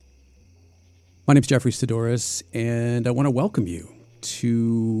My name's Jeffrey Sidoris, and I want to welcome you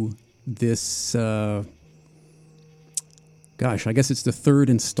to this, I guess it's the third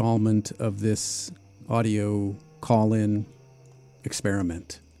installment of this audio call-in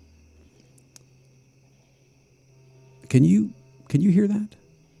experiment. Can you hear that?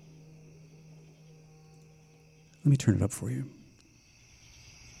 Let me turn it up for you.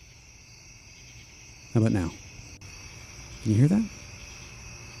 How about now? Can you hear that?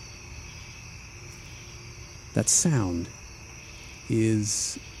 That sound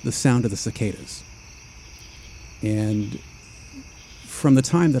is the sound of the cicadas. And from the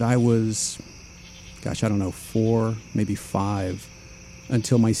time that I was, 4, maybe 5,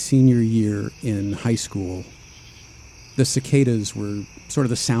 until my senior year in high school, the cicadas were sort of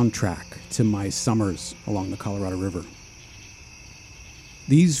the soundtrack to my summers along the Colorado River.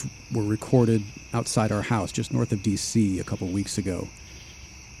 These were recorded outside our house, just north of D.C., a couple weeks ago.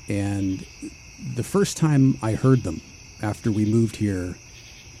 And the first time I heard them after we moved here,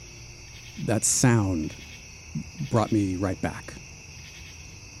 that sound brought me right back.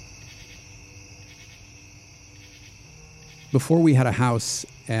 Before we had a house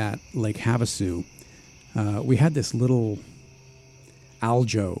at Lake Havasu, we had this little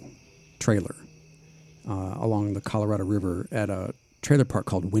Aljo trailer along the Colorado River at a trailer park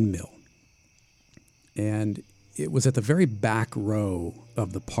called Windmill. And it was at the very back row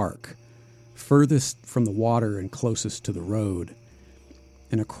of the park, furthest from the water and closest to the road.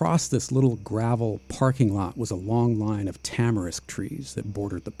 And across this little gravel parking lot was a long line of tamarisk trees that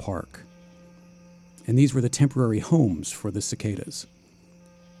bordered the park. And these were the temporary homes for the cicadas.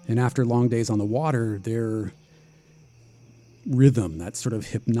 And after long days on the water, their rhythm, that sort of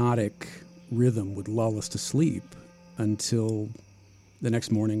hypnotic rhythm, would lull us to sleep until the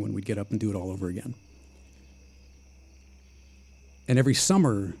next morning when we'd get up and do it all over again. And every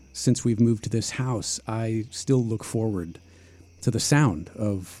summer since we've moved to this house, I still look forward to the sound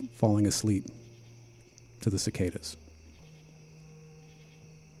of falling asleep to the cicadas.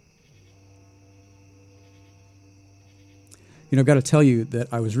 You know, I've got to tell you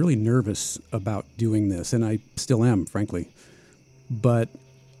that I was really nervous about doing this, and I still am, frankly. But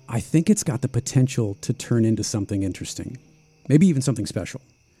I think it's got the potential to turn into something interesting, maybe even something special.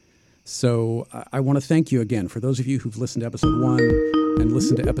 So I want to thank you again for those of you who've listened to episode 1 and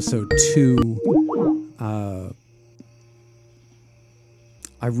listened to episode 2.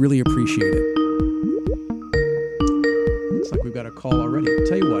 I really appreciate it. Looks like we've got a call already.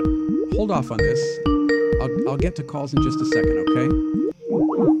 Tell you what, hold off on this. I'll get to calls in just a second, okay?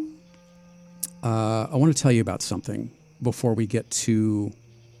 I want to tell you about something before we get to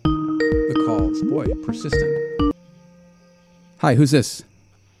the calls. Boy, persistent. Hi, who's this?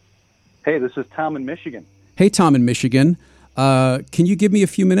 Hey, this is Tom in Michigan. Hey, Tom in Michigan. Can you give me a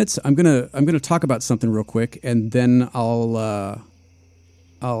few minutes? I'm gonna talk about something real quick, and then I'll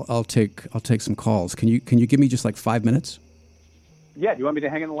take some calls. Can you give me just like 5 minutes? Yeah. Do you want me to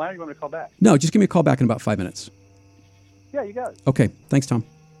hang in the line, or do you want me to call back? No, just give me a call back in about 5 minutes. Yeah, you got it. Okay. Thanks, Tom.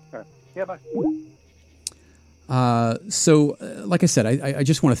 All right. Yeah, bye. Like I said, I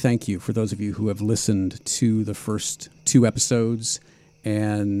just want to thank you for those of you who have listened to the first 2 episodes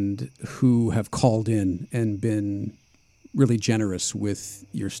and who have called in and been really generous with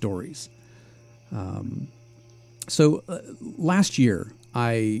your stories. Last year,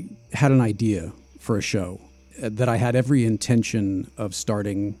 I had an idea for a show that I had every intention of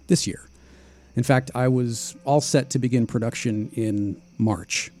starting this year. In fact, I was all set to begin production in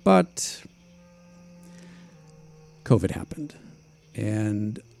March, but COVID happened.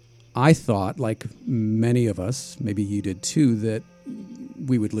 And I thought, like many of us, maybe you did too, that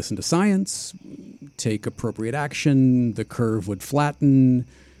we would listen to science, take appropriate action, the curve would flatten,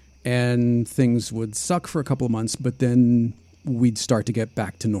 and things would suck for a couple of months, but then we'd start to get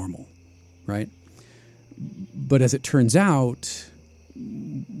back to normal, right? But as it turns out,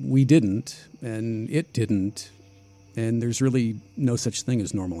 we didn't, and it didn't, and there's really no such thing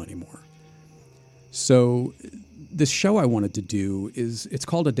as normal anymore. So this show I wanted to do it's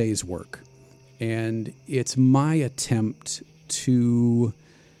called A Day's Work, and it's my attempt to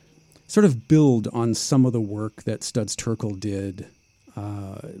sort of build on some of the work that Studs Terkel did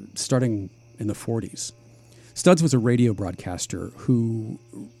starting in the 40s. Studs was a radio broadcaster who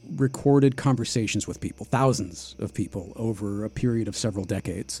recorded conversations with people, thousands of people, over a period of several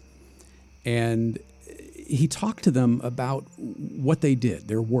decades. And he talked to them about what they did,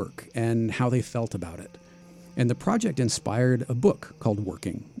 their work, and how they felt about it. And the project inspired a book called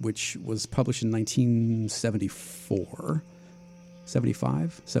Working, which was published in 1974.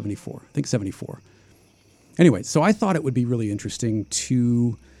 75? 74. I think 74. Anyway, so I thought it would be really interesting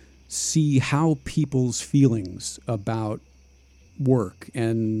to see how people's feelings about work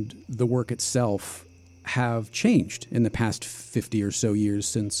and the work itself have changed in the past 50 or so years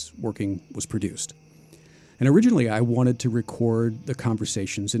since Working was produced. And originally I wanted to record the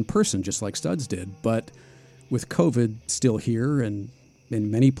conversations in person, just like Studs did, but with COVID still here and in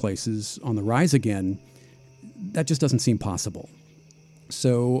many places on the rise again, that just doesn't seem possible.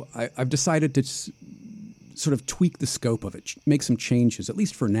 So I've decided to sort of tweak the scope of it, make some changes, at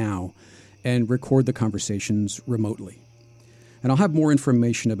least for now, and record the conversations remotely. And I'll have more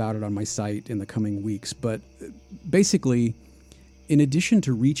information about it on my site in the coming weeks. But basically, in addition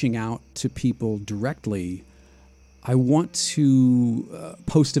to reaching out to people directly, I want to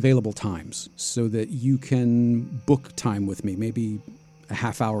post available times so that you can book time with me, maybe a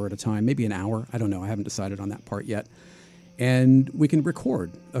half hour at a time, maybe an hour. I don't know. I haven't decided on that part yet. And we can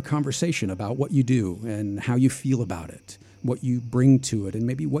record a conversation about what you do and how you feel about it, what you bring to it, and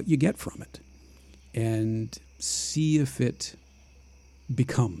maybe what you get from it. And see if it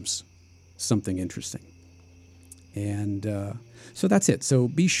becomes something interesting. And so that's it. So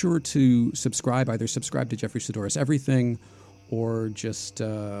be sure to subscribe, either subscribe to Jeffrey Saddoris Everything, or just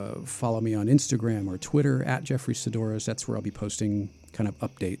follow me on Instagram or Twitter at Jeffrey Saddoris. That's where I'll be posting kind of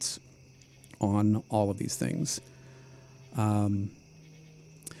updates on all of these things.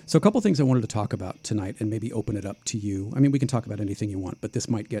 So a couple things I wanted to talk about tonight and maybe open it up to you. I mean, we can talk about anything you want, but this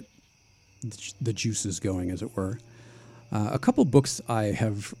might get the juices going, as it were. A couple books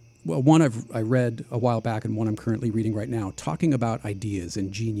one I read a while back and one I'm currently reading right now, talking about ideas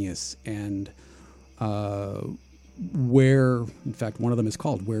and genius and in fact, one of them is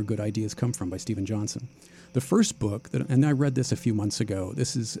called Where Good Ideas Come From by Steven Johnson. The first book, and I read this a few months ago,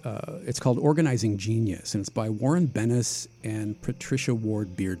 it's called Organizing Genius, and it's by Warren Bennis and Patricia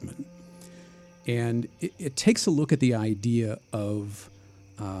Ward Beardman. And it takes a look at the idea of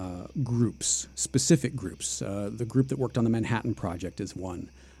groups, specific groups. The group that worked on the Manhattan Project is one.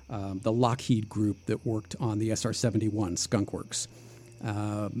 The Lockheed group that worked on the SR-71, Skunk Works,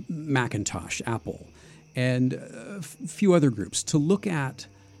 Macintosh, Apple, and a few other groups, to look at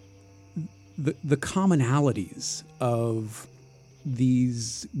the commonalities of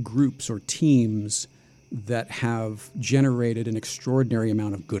these groups or teams that have generated an extraordinary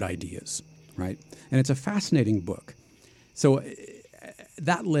amount of good ideas, right? And it's a fascinating book. So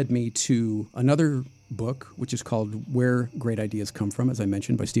that led me to another book, which is called Where Great Ideas Come From, as I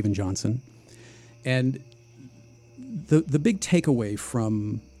mentioned, by Steven Johnson. And the big takeaway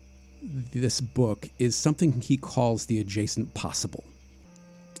from this book is something he calls the adjacent possible.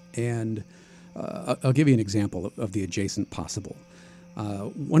 And I'll give you an example of the adjacent possible.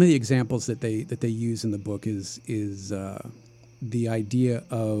 One of the examples that they use in the book is the idea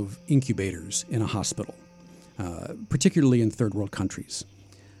of incubators in a hospital, particularly in third world countries.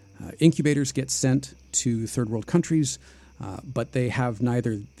 Incubators get sent to third world countries, but they have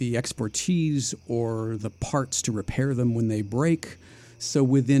neither the expertise or the parts to repair them when they break. So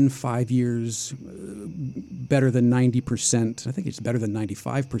within 5 years, better than 90%, I think it's better than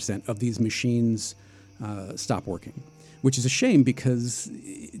 95% of these machines stop working, which is a shame because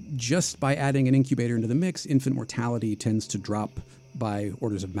just by adding an incubator into the mix, infant mortality tends to drop by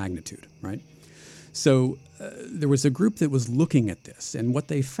orders of magnitude, right? So there was a group that was looking at this, and what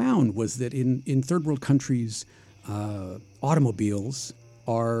they found was that in third world countries, automobiles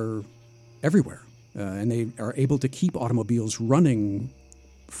are everywhere. And they are able to keep automobiles running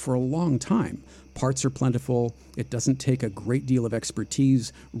for a long time. Parts are plentiful. It doesn't take a great deal of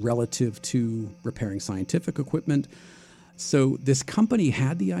expertise relative to repairing scientific equipment. So this company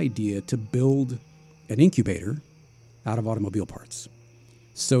had the idea to build an incubator out of automobile parts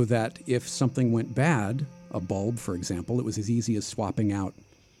so that if something went bad, a bulb, for example, it was as easy as swapping out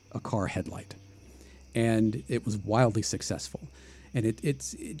a car headlight. And it was wildly successful. And it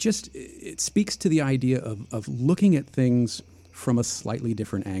speaks to the idea of looking at things from a slightly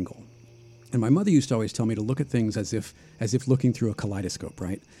different angle. And my mother used to always tell me to look at things as if looking through a kaleidoscope,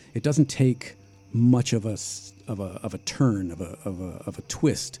 right? It doesn't take much of a turn, of a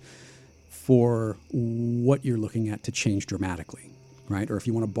twist for what you're looking at to change dramatically, right? Or if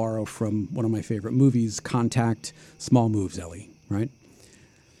you want to borrow from one of my favorite movies, Contact, small moves, Ellie, right?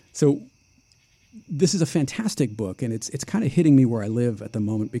 So this is a fantastic book, and it's kind of hitting me where I live at the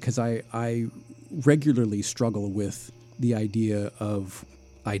moment because I regularly struggle with the idea of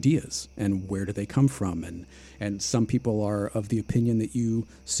ideas and where do they come from. And some people are of the opinion that you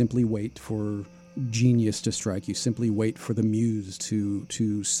simply wait for genius to strike. You simply wait for the muse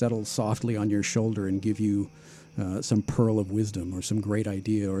to settle softly on your shoulder and give you some pearl of wisdom or some great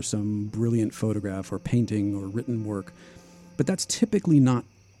idea or some brilliant photograph or painting or written work. But that's typically not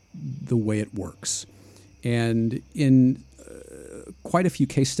the way it works. And in quite a few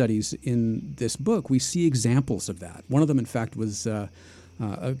case studies in this book, we see examples of that. One of them, in fact, was a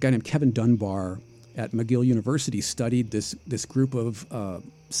guy named Kevin Dunbar at McGill University studied this group of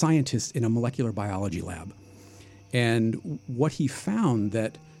scientists in a molecular biology lab. And what he found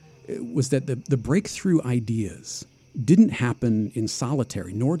was that the breakthrough ideas didn't happen in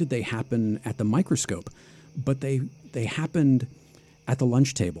solitary, nor did they happen at the microscope, but they happened at the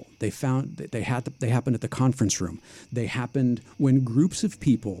lunch table. They found that they happened at the conference room. They happened when groups of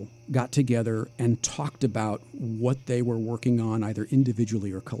people got together and talked about what they were working on, either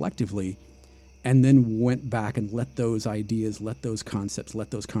individually or collectively, and then went back and let those ideas, let those concepts,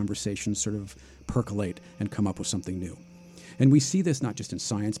 let those conversations sort of percolate and come up with something new. And we see this not just in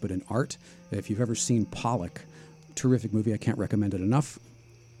science, but in art. If you've ever seen Pollock, terrific movie, I can't recommend it enough.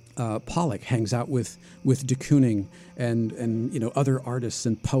 Pollock hangs out with de Kooning and other artists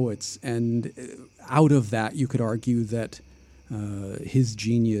and poets, and out of that you could argue that his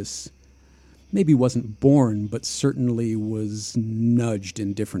genius maybe wasn't born, but certainly was nudged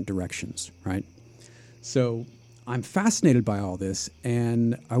in different directions, right? So I'm fascinated by all this,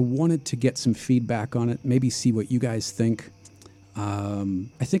 and I wanted to get some feedback on it, maybe see what you guys think.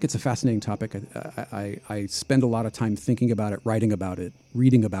 I think it's a fascinating topic. I spend a lot of time thinking about it, writing about it,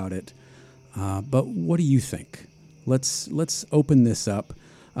 reading about it. But what do you think? Let's open this up.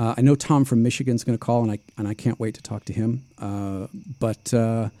 I know Tom from Michigan is going to call, and I can't wait to talk to him. But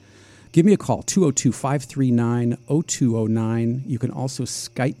give me a call, 202-539-0209. You can also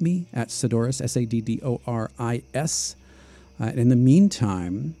Skype me at Saddoris, Saddoris. And in the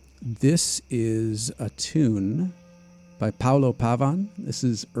meantime, this is a tune by Paulo Pavan. This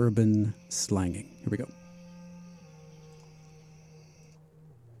is Urban Slanging. Here we go.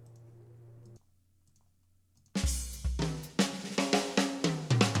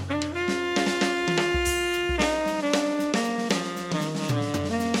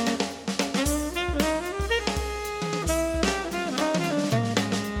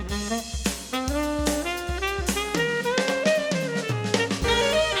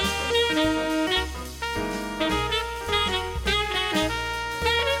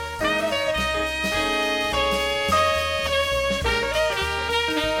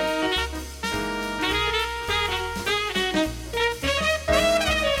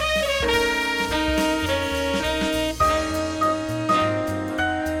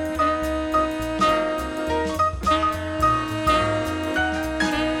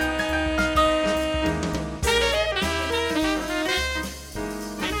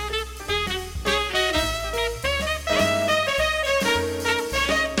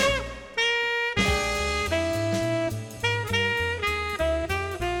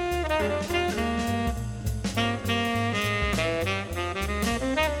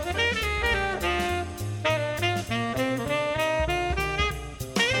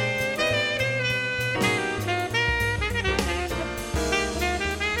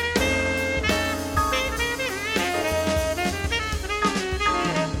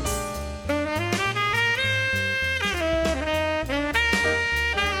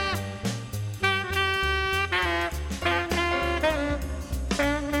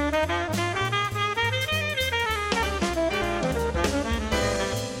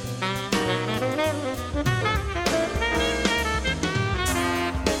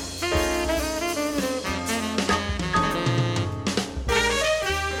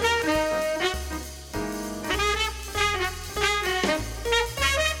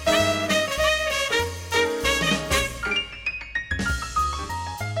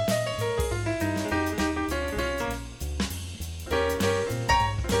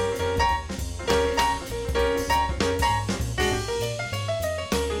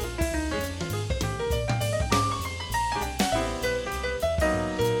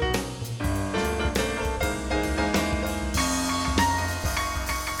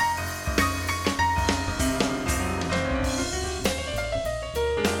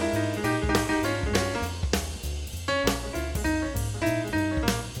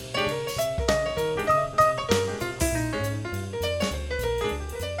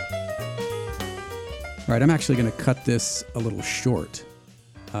 All right, I'm actually going to cut this a little short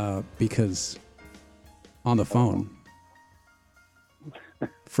because on the phone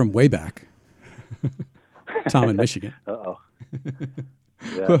from way back, Tom in Michigan. Uh-oh.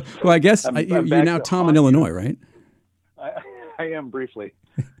 Yeah. Well, I guess you're now Tom in Illinois, right? I am briefly.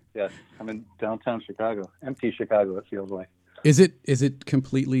 Yes, I'm in downtown Chicago. Empty Chicago, it feels like. Is it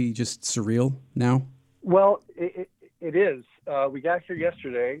completely just surreal now? Well, it is. We got here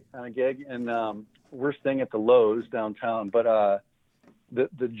yesterday on a gig, and we're staying at the Lowe's downtown. But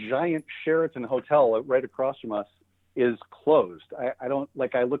the giant Sheraton hotel right across from us is closed. I don't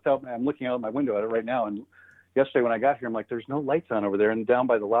like. I looked out. I'm looking out my window at it right now, and yesterday when I got here, I'm like, there's no lights on over there, and down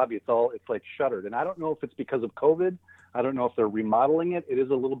by the lobby, it's like shuttered. And I don't know if it's because of COVID. I don't know if they're remodeling it. It is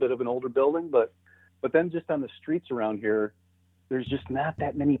a little bit of an older building, but then just on the streets around here, there's just not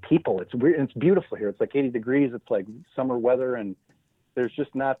that many people. It's weird. It's beautiful here. It's like 80 degrees. It's like summer weather, and there's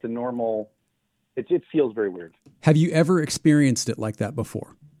just not the normal. It feels very weird. Have you ever experienced it like that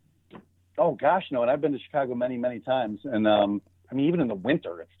before? Oh gosh, no. And I've been to Chicago many, many times. And I mean, even in the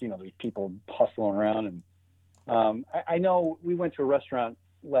winter, it's, there's people hustling around. And I know we went to a restaurant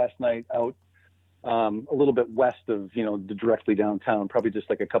last night out a little bit west of, directly downtown, probably just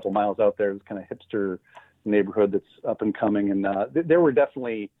like a couple miles out there. It's kind of hipster neighborhood that's up and coming. And there were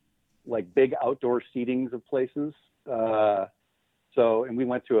definitely like big outdoor seatings of places. And we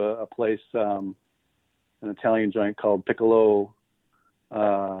went to a place, an Italian joint called Piccolo.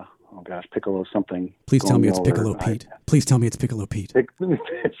 Piccolo something. Please tell me it's Piccolo Pete. Please tell me it's Piccolo Pete.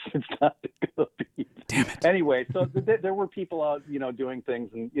 It's not Piccolo Pete. Damn it. Anyway, so there were people out, doing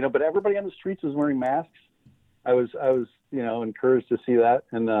things, and but everybody on the streets was wearing masks. I was encouraged to see that,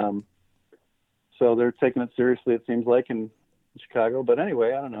 and so they're taking it seriously. It seems like in Chicago. But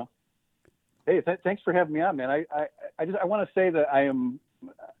anyway, I don't know. Hey, thanks for having me on, man. I want to say that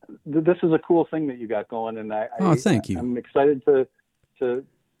this is a cool thing that you got going, and thank you. I'm excited to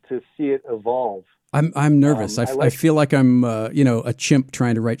see it evolve. I'm nervous. I feel like I'm a chimp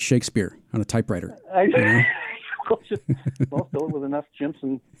trying to write Shakespeare on a typewriter. Well, fill it with enough chimps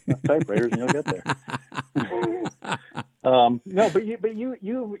and typewriters, and you'll get there. No, but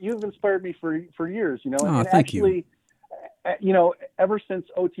you've inspired me for years. And thank you. Ever since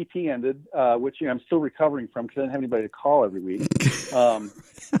OTP ended, which I'm still recovering from because I didn't have anybody to call every week.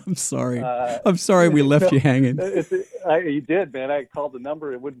 I'm sorry. I'm sorry we left you hanging. You did, man. I called the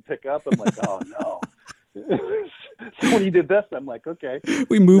number, it wouldn't pick up. I'm like, oh no. So when you did this, I'm like, okay.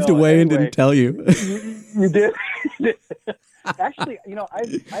 We moved away and didn't tell you. You did. Actually,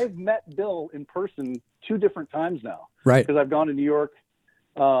 I've met Bill in person 2 different times now. Right. Because I've gone to New York.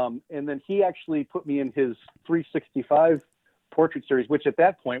 And then he actually put me in his 365 portrait series, which at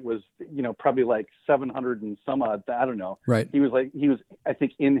that point was, probably like 700 and some odd. I don't know. Right. He was, I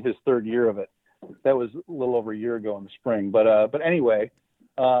think, in his 3rd year of it. That was a little over a year ago in the spring. But anyway,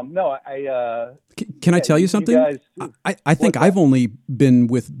 no, Can I tell you something? I think I've only been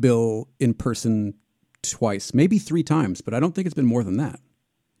with Bill in person twice, maybe 3 times, but I don't think it's been more than that.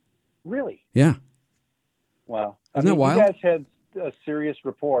 Really? Yeah. Wow. Isn't that wild? You guys had a serious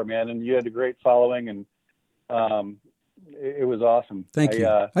rapport, man, and you had a great following, and it was awesome. Thank you.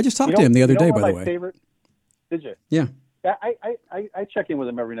 I just talked to him the other day, by the way. Did you? Yeah. I check in with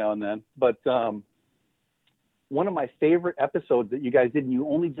him every now and then, but one of my favorite episodes that you guys did, and you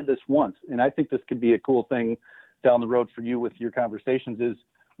only did this once, and I think this could be a cool thing down the road for you with your conversations, is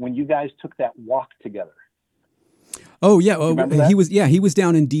when you guys took that walk together. Oh yeah, he was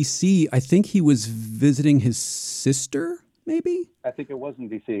down in D.C. I think he was visiting his sister. Maybe? I think it was in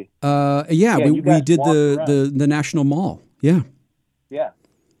D.C. We did the National Mall. Yeah. Yeah.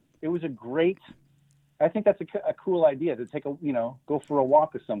 It was a great, I think that's a cool idea to take go for a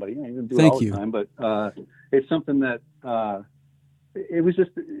walk with somebody. You don't do it all the time, but it's something that it was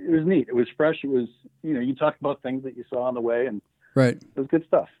neat. It was fresh. It was, you talked about things that you saw on the way, and right. It was good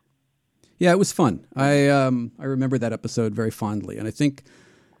stuff. Yeah, it was fun. I remember that episode very fondly, and I think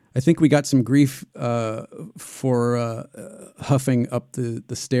we got some grief for huffing up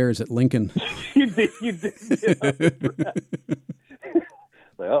the stairs at Lincoln. You did.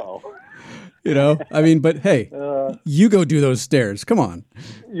 Like, uh-oh. I mean, but hey, you go do those stairs. Come on.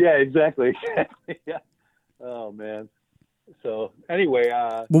 Yeah, exactly. Yeah. Oh man. So anyway,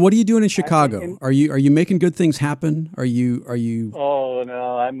 well, what are you doing in Chicago? Are you making good things happen? Are you? Oh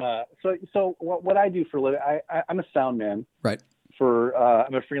no, I'm so what I do for a living, I'm a sound man. Right.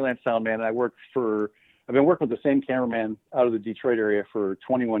 I'm a freelance sound man, and I've been working with the same cameraman out of the Detroit area for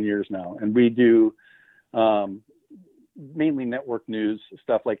 21 years now, and we do mainly network news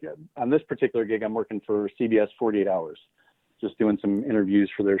stuff. Like on this particular gig, I'm working for CBS 48 Hours, just doing some interviews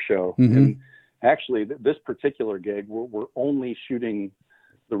for their show. Mm-hmm. And actually, this particular gig, we're only shooting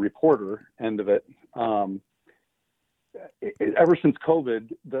the reporter end of it. Ever since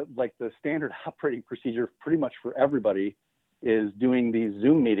COVID, the standard operating procedure pretty much for everybody is doing these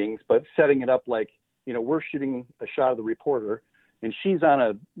Zoom meetings, but setting it up like, we're shooting a shot of the reporter, and she's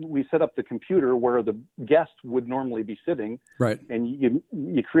we set up the computer where the guest would normally be sitting. Right. And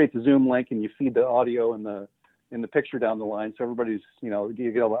you create the Zoom link, and you feed the audio and the picture down the line. So everybody's, you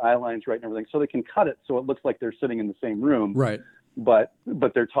get all the eye lines right and everything. So they can cut it so it looks like they're sitting in the same room. Right. but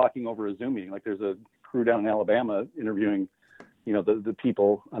they're talking over a Zoom meeting. Like there's a crew down in Alabama interviewing, the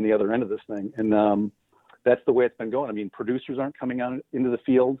people on the other end of this thing. And that's the way it's been going. I mean, producers aren't coming out into the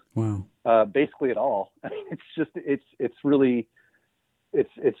field. Wow. Basically at all. I mean, it's really,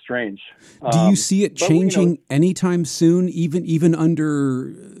 it's strange. Do you see it changing anytime soon, even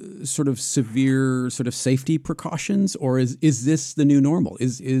under sort of severe sort of safety precautions, or is this the new normal?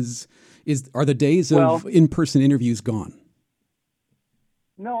 Are the days of in-person interviews gone?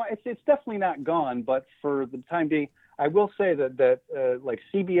 No, it's definitely not gone. But for the time being, I will say that like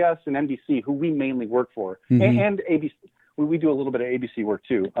CBS and NBC, who we mainly work for, and ABC, we do a little bit of ABC work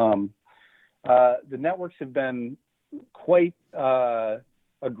too. The networks have been quite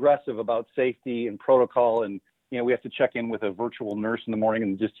aggressive about safety and protocol, and we have to check in with a virtual nurse in the morning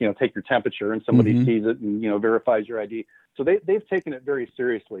and just take your temperature, and somebody sees it and verifies your ID. So they've taken it very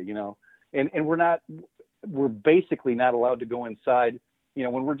seriously, and we're basically not allowed to go inside.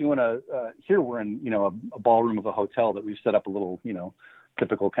 When we're doing here we're in a ballroom of a hotel that we've set up a little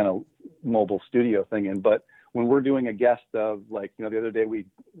typical kind of mobile studio thing in, but when we're doing a guest of the other day we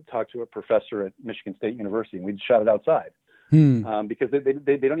talked to a professor at Michigan State University and we shot it outside. Because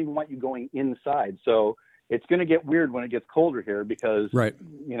they don't even want you going inside. So it's going to get weird when it gets colder here because, right.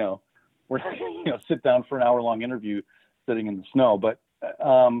 We're sit down for an hour-long interview sitting in the snow. But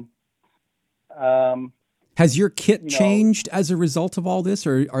has your kit changed as a result of all this,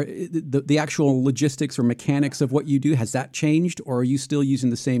 or are the actual logistics or mechanics of what you do, has that changed, or are you still using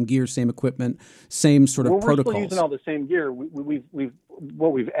the same gear, same equipment, same sort of protocols? We're still using all the same gear.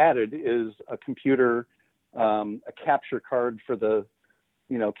 What we've added is a computer, a capture card for the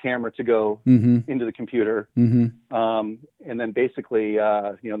camera to go into the computer, and then basically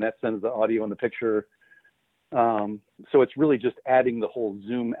that sends the audio and the picture. So it's really just adding the whole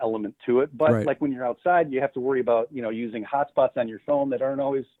Zoom element to it. But like when you're outside, you have to worry about using hotspots on your phone that aren't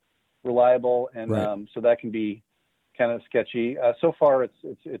always reliable, and so that can be kind of sketchy. So far,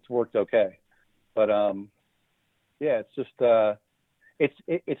 it's worked okay, but it's just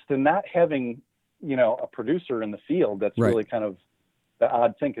it's the not having a producer in the field that's really kind of the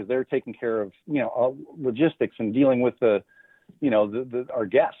odd thing, because they're taking care of logistics and dealing with the our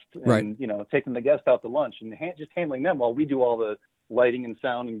guests and taking the guest out to lunch and just handling them while we do all the lighting and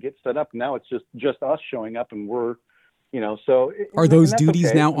sound and get set up. Now it's just us showing up, and we're so are those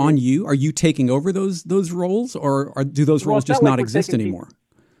duties now on you? Are you taking over those roles, or do those roles just not exist anymore?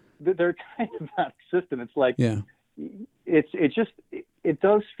 They're kind of not existent. It's like it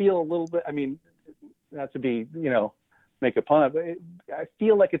does feel a little bit, I mean, not to be, make a pun of it, I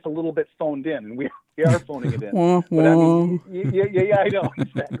feel like it's a little bit phoned in, and we are phoning it in. But I mean, yeah, I know,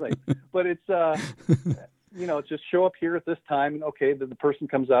 exactly. But it's, just show up here at this time, and okay, the person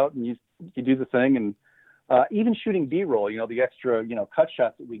comes out, and you do the thing, and even shooting B-roll, the extra, cut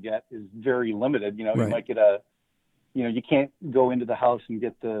shots that we get is very limited. You might get you can't go into the house and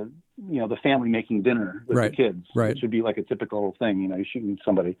get the family making dinner with the kids. It should be like a typical thing, you're shooting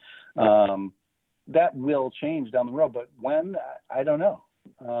somebody. That will change down the road, but when, I don't know.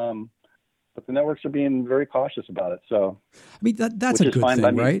 But the networks are being very cautious about it. So, I mean, that's a good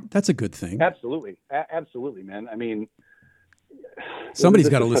thing, right? That's a good thing. Absolutely. Absolutely, man. I mean, somebody's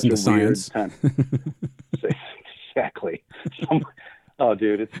got to listen to science. Exactly. Oh,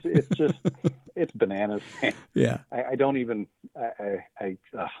 dude, it's just, it's bananas. Yeah. I don't even, I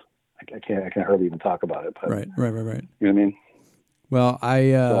can't hardly even talk about it. But, right. You know what I mean?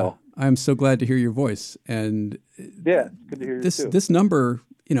 Well, I'm so glad to hear your voice, and yeah, good to hear you too. This number,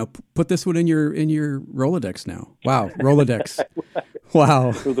 put this one in your Rolodex now. Wow, Rolodex.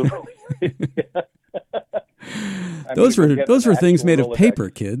 Wow. Those were things made of paper,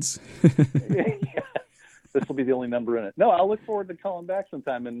 kids. This will be the only number in it. No, I'll look forward to calling back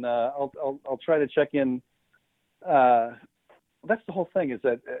sometime, and I'll try to check in. That's the whole thing, is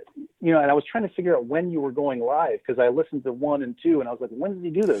that, and I was trying to figure out when you were going live, because I listened to 1 and 2, and I was like, when did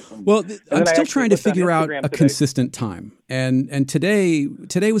he do this? Well, I'm still trying to figure out a consistent time. And today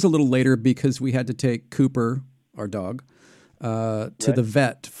was a little later because we had to take Cooper, our dog, to the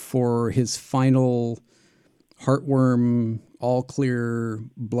vet for his final heartworm, all clear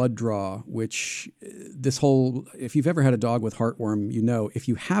blood draw, which if you've ever had a dog with heartworm, if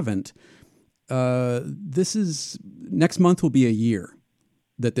you haven't, next month will be a year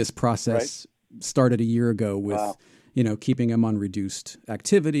that this process started a year ago with, keeping him on reduced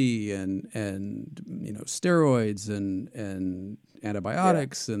activity and steroids and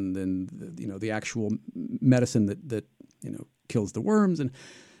antibiotics and then, the actual medicine that kills the worms. And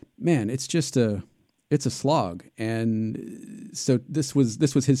man, it's just it's a slog. And so this was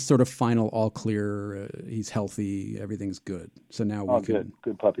his sort of final all clear. He's healthy. Everything's good. So now we can,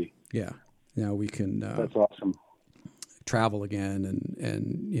 good puppy. Yeah. Now we can, that's awesome. Travel again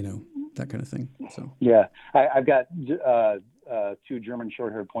and, you know, that kind of thing. So, yeah, I've got, 2 German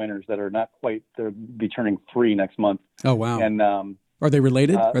short-haired pointers that are not quite, they'll be turning 3 next month. Oh, wow. And, are they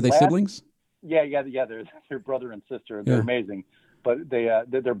related? Are they siblings? Yeah. They're brother and sister. They're amazing. But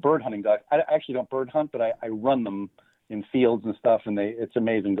they're bird hunting dogs. I actually don't bird hunt, but I run them in fields and stuff, and it's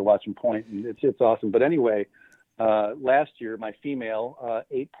amazing to watch them point, and it's awesome. But anyway, last year my female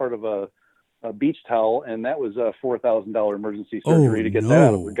ate part of a beach towel, and that was a $4,000 emergency surgery to get that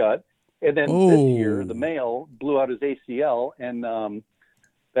out of her gut. And then this year the male blew out his ACL, and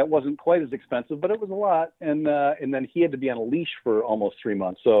that wasn't quite as expensive, but it was a lot. And then he had to be on a leash for almost 3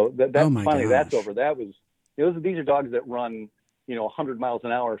 months. So finally that's over. These are dogs that run, 100 miles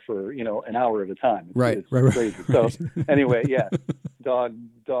an hour for, an hour at a time. It's crazy. So anyway, yeah, dogs.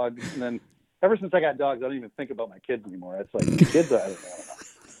 And then ever since I got dogs, I don't even think about my kids anymore. It's like the kids, I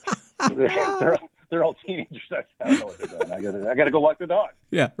don't know. They're all teenagers. I don't know what they're doing. I gotta go walk the dog.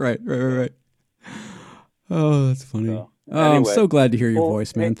 Yeah. Right. Oh, that's funny. So, anyway, I'm so glad to hear your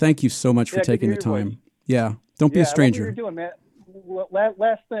voice, man. Thank you so much for taking the time. Voice. Yeah. Don't be a stranger. I love what you're doing, man.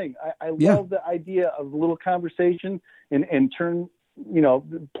 Last thing, I love the idea of a little conversation and turn,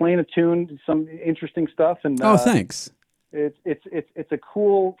 playing a tune, some interesting stuff. And thanks. It's a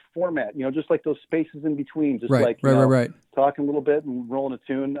cool format, just like those spaces in between, just right, talking a little bit and rolling a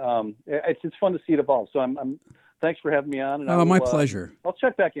tune. It's fun to see it evolve. So I'm thanks for having me on. And my pleasure. I'll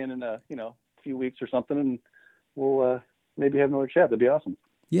check back in a few weeks or something, and we'll maybe have another chat. That'd be awesome.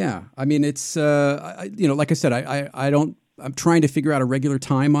 Yeah, I mean, it's like I said, I'm trying to figure out a regular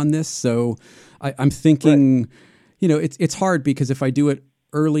time on this. So I'm thinking, it's hard because if I do it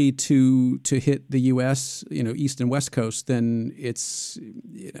early to hit the U.S., East and West Coast, then it's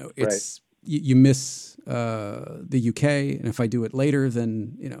you miss the UK, and if I do it later,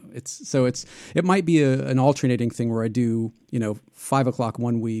 then it might be an alternating thing where I do 5 o'clock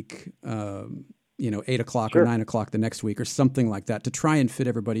one week, 8 o'clock or 9 o'clock the next week or something like that to try and fit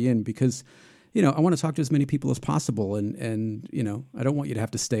everybody in because. I want to talk to as many people as possible, and I don't want you to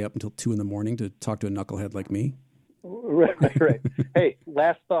have to stay up until 2 a.m. to talk to a knucklehead like me. Right. Hey,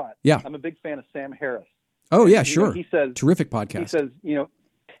 last thought. Yeah. I'm a big fan of Sam Harris. Oh, yeah, sure. He says, terrific podcast. He says,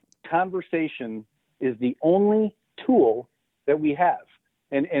 conversation is the only tool that we have.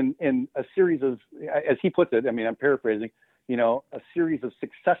 And a series of, as he puts it, I mean, I'm paraphrasing, a series of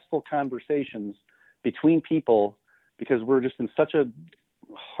successful conversations between people because we're just in such a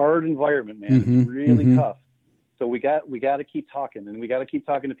hard environment, man. It's really tough. So we got to keep talking, and we got to keep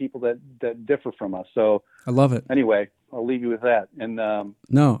talking to people that differ from us. So I love it. Anyway, I'll leave you with that. And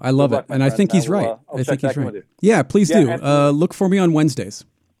no, I love it, and I think he's right. I think he's right. Yeah, please do. Look for me on Wednesdays.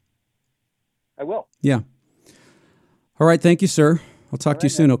 I will. Yeah. All right. Thank you, sir. I'll talk to you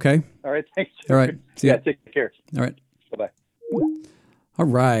soon. Okay. All right. Thanks. All right. See ya. Take care. All right. Bye-bye. All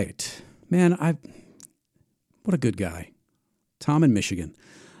right, man. What a good guy. Tom in Michigan.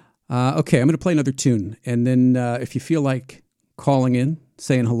 Okay, I'm going to play another tune. And then if you feel like calling in,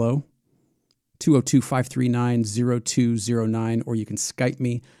 saying hello, 202-539-0209, or you can Skype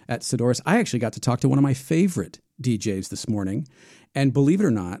me at Sidoris. I actually got to talk to one of my favorite DJs this morning. And believe it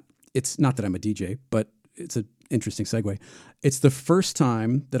or not, it's not that I'm a DJ, but it's an interesting segue. It's the first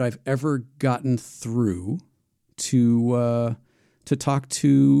time that I've ever gotten through to talk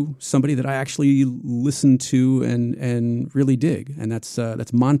to somebody that I actually listen to and really dig, and that's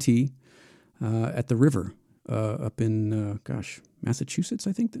Monty at the River up in Massachusetts.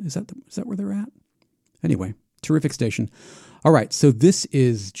 I think is that where they're at? Anyway, terrific station. All right, so this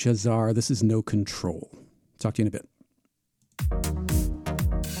is Jahzzar. This is No Control. Talk to you in a bit.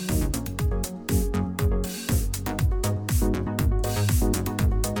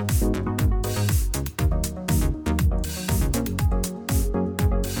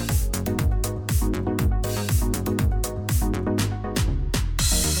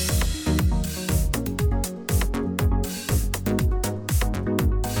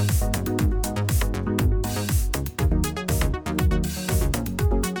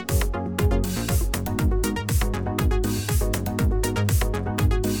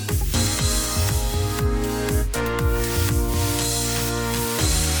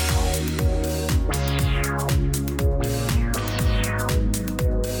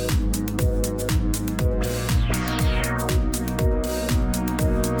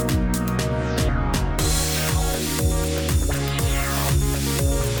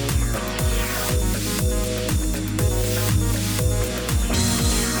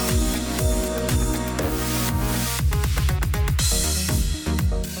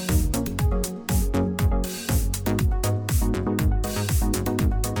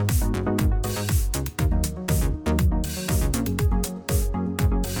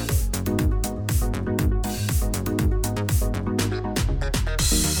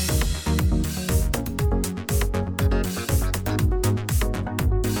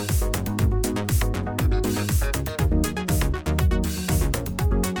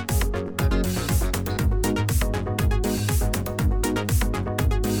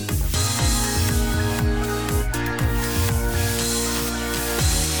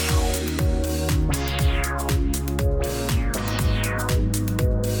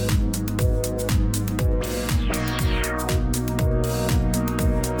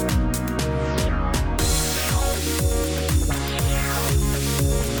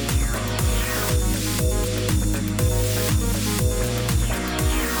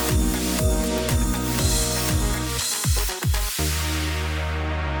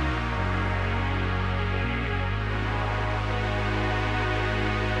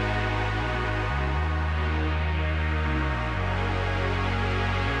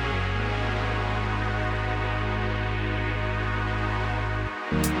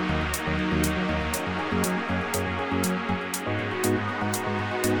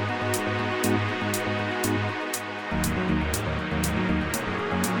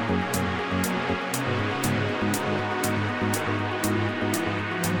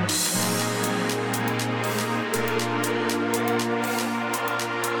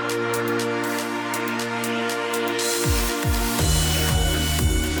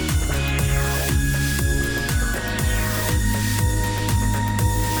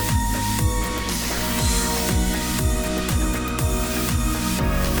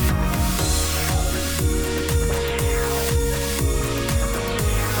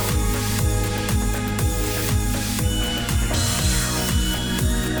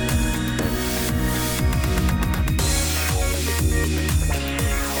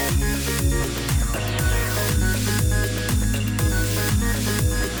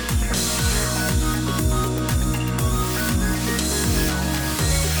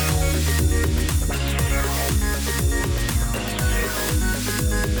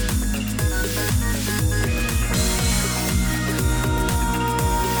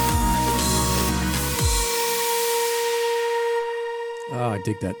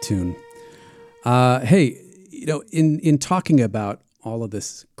 dig that tune. Hey, in talking about all of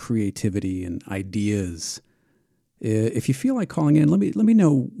this creativity and ideas, if you feel like calling in, let me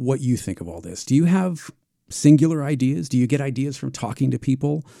know what you think of all this. Do you have singular ideas? Do you get ideas from talking to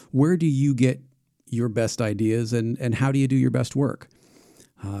people? Where do you get your best ideas, and how do you do your best work?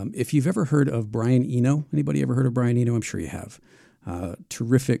 If you've ever heard of Brian Eno, anybody ever heard of Brian Eno? I'm sure you have.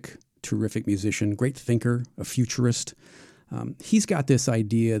 Terrific musician, great thinker, a futurist. He's got this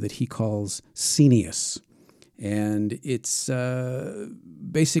idea that he calls scenius. And it's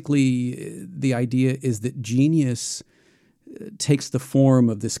basically the idea is that genius takes the form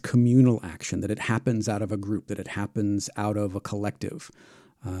of this communal action, that it happens out of a group, that it happens out of a collective,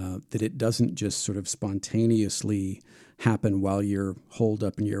 that it doesn't just sort of spontaneously happen while you're holed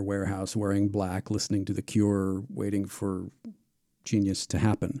up in your warehouse wearing black, listening to The Cure, waiting for genius to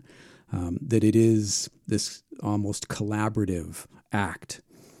happen. That it is this almost collaborative act.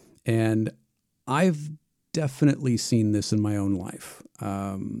 And I've definitely seen this in my own life.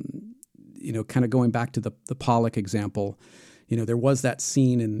 Kind of going back to the Pollock example, there was that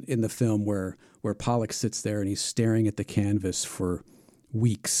scene in the film where Pollock sits there and he's staring at the canvas for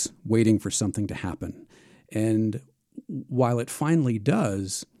weeks, waiting for something to happen. And while it finally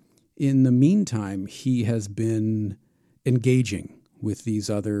does, in the meantime, he has been engaging with these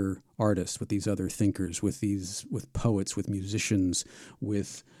other artists, with these other thinkers, with poets, with musicians,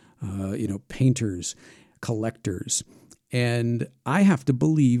 with painters, collectors. And I have to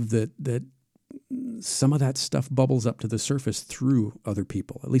believe that some of that stuff bubbles up to the surface through other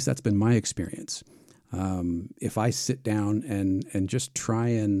people. At least that's been my experience. If I sit down and just try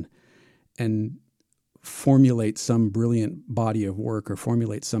and formulate some brilliant body of work or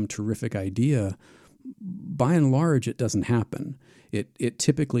formulate some terrific idea, by and large, it doesn't happen. It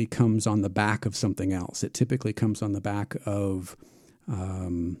typically comes on the back of something else. It typically comes on the back of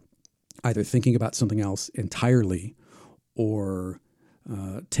either thinking about something else entirely or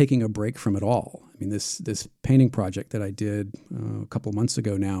taking a break from it all. I mean, this painting project that I did a couple of months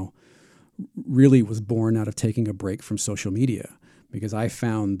ago now really was born out of taking a break from social media, because I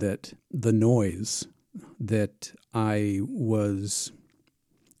found that the noise that I was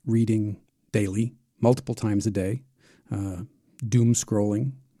reading daily, multiple times a day, doom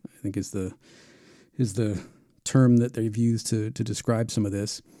scrolling, I think is the term that they've used to describe some of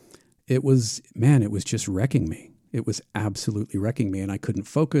this. It was just wrecking me. It was absolutely wrecking me, and I couldn't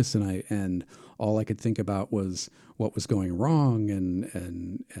focus, and all I could think about was what was going wrong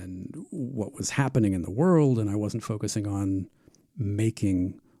and what was happening in the world, and I wasn't focusing on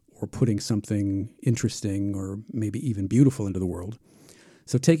making or putting something interesting or maybe even beautiful into the world.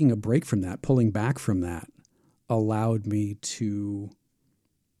 So taking a break from that, pulling back from that, allowed me to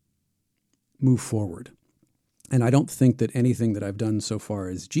move forward. And I don't think that anything that I've done so far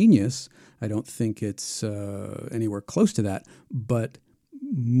is genius. I don't think it's anywhere close to that. But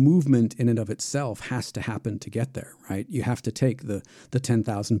movement in and of itself has to happen to get there, right? You have to take the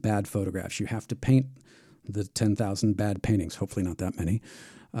 10,000 bad photographs. You have to paint the 10,000 bad paintings, hopefully not that many.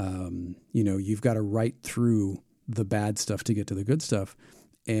 You've got to write through the bad stuff to get to the good stuff.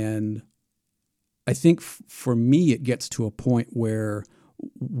 And I think for me, it gets to a point where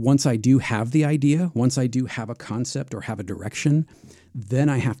once I do have the idea, once I do have a concept or have a direction, then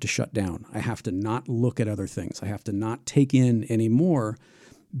I have to shut down. I have to not look at other things. I have to not take in any more,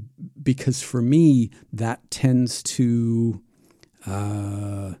 because for me, that tends to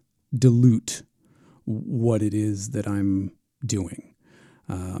dilute what it is that I'm doing.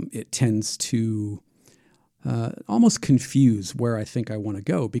 It tends to almost confuse where I think I want to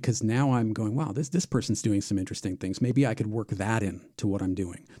go, because now I'm going, wow, this person's doing some interesting things. Maybe I could work that in to what I'm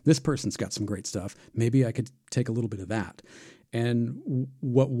doing. This person's got some great stuff. Maybe I could take a little bit of that. And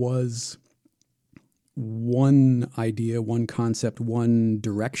what was one idea, one concept, one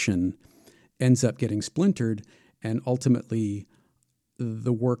direction ends up getting splintered, and ultimately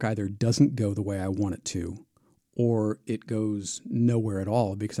the work either doesn't go the way I want it to, or it goes nowhere at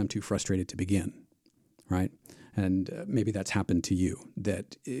all because I'm too frustrated to begin. Right? And maybe that's happened to you,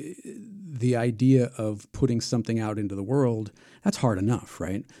 that the idea of putting something out into the world, that's hard enough,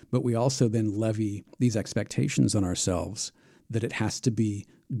 right? But we also then levy these expectations on ourselves that it has to be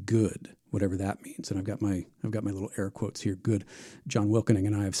good, whatever that means. And I've got my little air quotes here, good. John Wilkening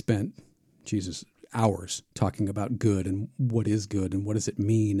and I have spent, hours talking about good and what is good and what does it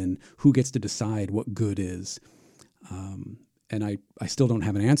mean and who gets to decide what good is. And I still don't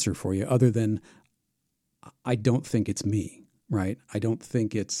have an answer for you other than I don't think it's me, right? I don't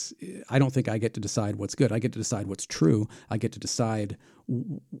think I get to decide what's good. I get to decide what's true. I get to decide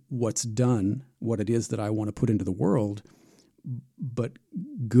what's done, what it is that I want to put into the world. but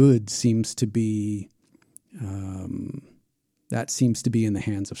good seems to be that seems to be in the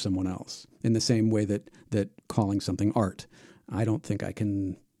hands of someone else. In the same way that calling something art, I don't think I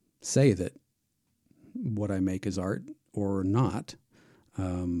can say that what I make is art or not,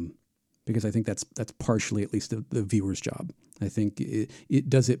 because I think that's partially at least the viewer's job. I think it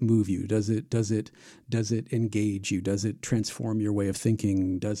does it move you? Does it engage you? Does it transform your way of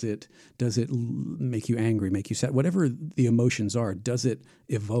thinking? Does it make you angry, make you sad? Whatever the emotions are, does it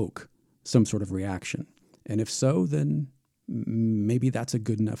evoke some sort of reaction? And if so, then maybe that's a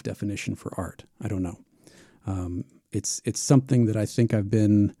good enough definition for art. I don't know. It's something that I think I've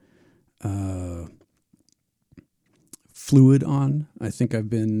been fluid on. I think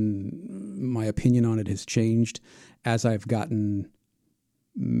my opinion on it has changed as I've gotten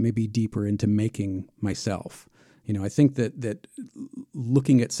maybe deeper into making myself. I think that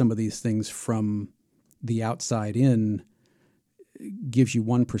looking at some of these things from the outside in gives you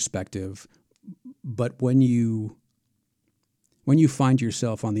one perspective, but when you find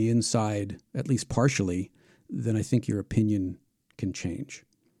yourself on the inside, at least partially, then I think your opinion can change.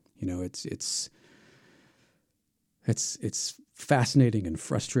 It's fascinating and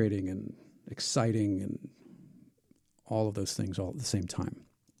frustrating and exciting and all of those things all at the same time.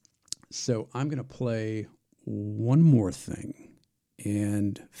 So I'm going to play one more thing,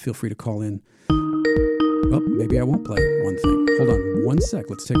 and feel free to call in. Well, maybe I won't play one thing. Hold on one sec.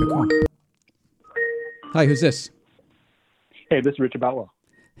 Let's take a call. Hi, who's this? Hey, this is Richard Boutwell.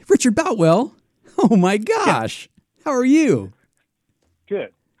 Richard Boutwell? Oh my gosh. Yeah. How are you?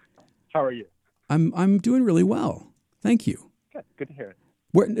 Good. How are you? I'm doing really well. Thank you. Good to hear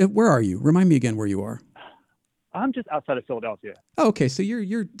it. Where are you? Remind me again where you are. I'm just outside of Philadelphia. Oh, okay, so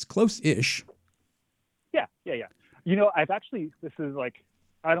you're close-ish. Yeah. This is like,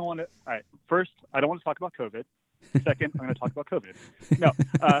 I don't want to, all right, first, I don't want to talk about COVID. Second, I'm going to talk about COVID. No,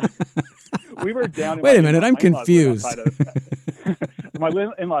 we were down in... Wait a minute, I'm confused. My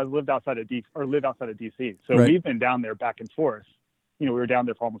in-laws live outside of DC, so right. We've been down there back and forth. We were down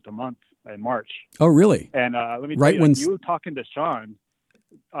there for almost a month in March. Oh, really? And let me tell you, you were talking to Sean.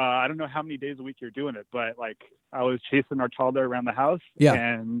 I don't know how many days a week you're doing it, but I was chasing our toddler around the house,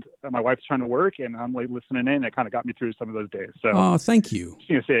 and my wife's trying to work, and I'm listening in. It kind of got me through some of those days. So, thank you.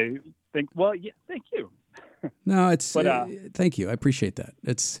 Thank you. No, thank you. I appreciate that.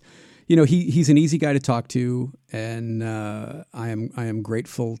 It's, he's an easy guy to talk to, and I am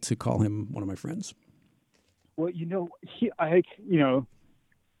grateful to call him one of my friends. Well,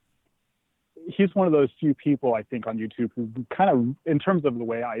 he's one of those few people, I think, on YouTube who kind of, in terms of the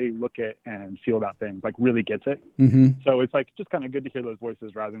way I look at and feel about things, really gets it. Mm-hmm. So it's just kind of good to hear those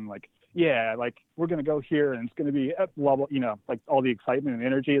voices rather than we're going to go here and it's going to be blah, blah, all the excitement and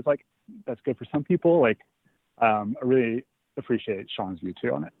energy. It's that's good for some people. I really appreciate Sean's view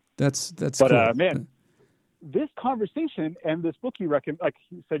too on it. That's cool. But man, this conversation and this book you recommend, like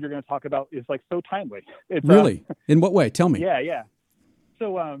you said, you're going to talk about is so timely. It's really, in what way? Tell me. Yeah.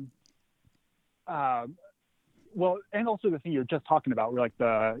 So, well, and also the thing you're just talking about, where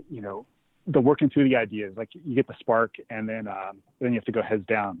the working through the ideas, you get the spark, and then you have to go heads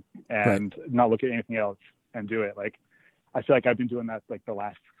down and not look at anything else and do it. I feel like I've been doing that the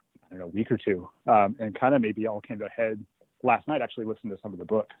last week or two, and kind of maybe all came to a head last night. Actually, listening to some of the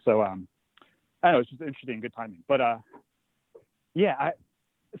book, so I don't know, it's just interesting, good timing. But I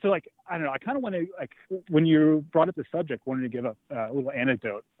don't know. I kind of want to, when you brought up the subject, wanted to give a little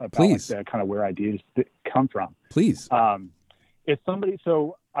anecdote about kind of where ideas come from. Please. It's somebody.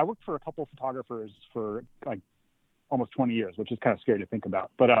 So I worked for a couple of photographers for almost 20 years, which is kind of scary to think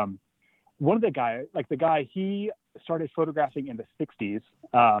about. But one of the guy, he started photographing in the 60s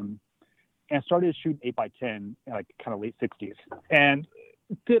and started shooting 8x10 in kind of late 60s, and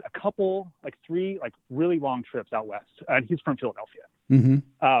did a couple, 3 really long trips out west. And he's from Philadelphia.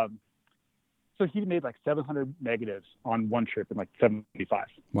 Mm-hmm. So he made 700 negatives on one trip in 75.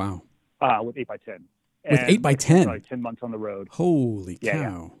 Wow. With 8x10. With 8x10? 10 months on the road. Holy cow.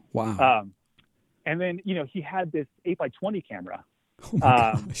 Yeah. Wow. And then, he had this 8x20 camera. Oh my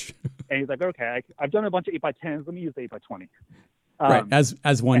gosh. And he's like, okay, I've done a bunch of 8x10s. Let me use the 8x20. Right.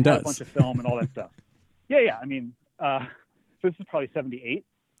 As one does. A bunch of film and all that stuff. Yeah. I mean, so this is probably 78.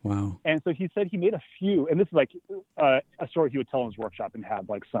 Wow. And so he said he made a few, and this is a story he would tell in his workshop and have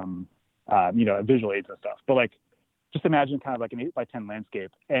some, visual aids and stuff. But just imagine kind of an 8x10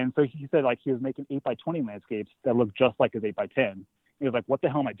 landscape. And so he said he was making 8x20 landscapes that looked just like his 8x10. He was like, what the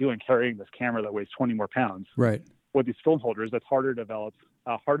hell am I doing carrying this camera that weighs 20 more pounds? Right. With these film holders that's harder to develop,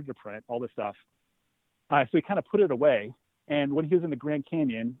 harder to print, all this stuff. So he kind of put it away. And when he was in the Grand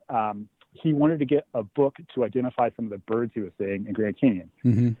Canyon, he wanted to get a book to identify some of the birds he was seeing in Grand Canyon.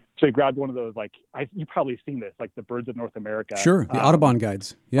 Mm-hmm. So he grabbed one of those, like, you've probably seen this, like the Birds of North America. Sure, the Audubon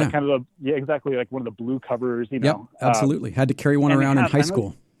guides. Yeah. Like kind of exactly, like one of the blue covers, you know. Yep, absolutely. Had to carry one around in high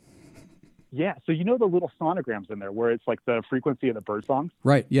school. Yeah, so you know the little sonograms in there where it's like the frequency of the bird songs?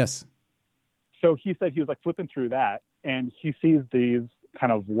 Right, yes. So he said he was like flipping through that, and he sees these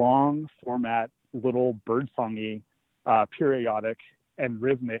kind of long format, little bird-songy, periodic and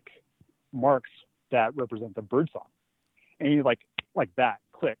rhythmic marks that represent the bird song. And he like that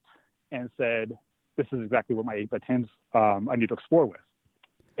clicked and said, this is exactly what my 8x10s I need to explore with.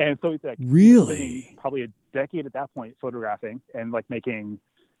 And so he's like, really, probably a decade at that point photographing and like making,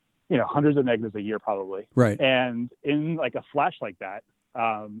 you know, hundreds of negatives a year probably. Right. And in like a flash like that,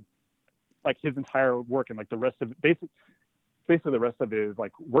 like his entire work and like the rest of basically the rest of his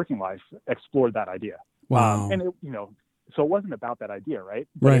like working life explored that idea. Wow. And it, you know, so it wasn't about that idea, right?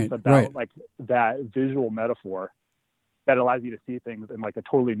 But Right. It's about like that visual metaphor that allows you to see things in like a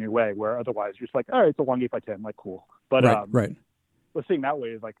totally new way, where otherwise you're just like, all right, it's a long 8x10, like cool. But right. But seeing that way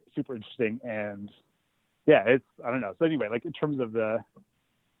is like super interesting, and yeah, it's, I don't know. So anyway, like in terms of the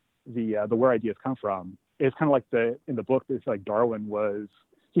where ideas come from, it's kind of like in the book, it's like Darwin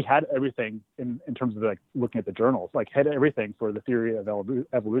he had everything in terms of like looking at the journals, like had everything for the theory of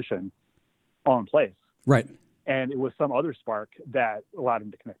evolution all in place. Right. And it was some other spark that allowed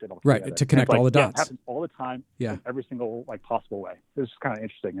him to connect it all together. Right, to connect all the dots. Yeah, it happens all the time, in every single like possible way. It was just kind of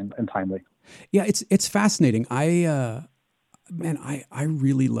interesting and timely. Yeah, it's fascinating. I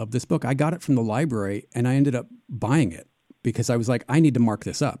really love this book. I got it from the library, and I ended up buying it because I was like, I need to mark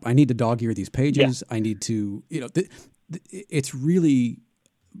this up. I need to dog-ear these pages. Yeah. I need to, you know, it's really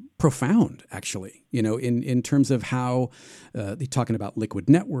profound, actually, you know, in terms of how they're talking about liquid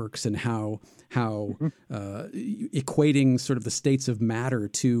networks and how equating sort of the states of matter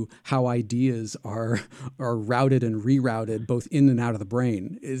to how ideas are routed and rerouted both in and out of the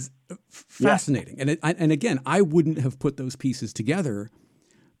brain is fascinating. Yeah. And again, I wouldn't have put those pieces together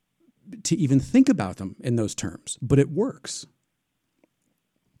to even think about them in those terms, but it works.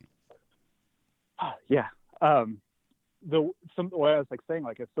 Yeah. What I was like saying,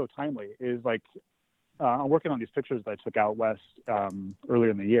 like, it's so timely is like, I'm working on these pictures that I took out west earlier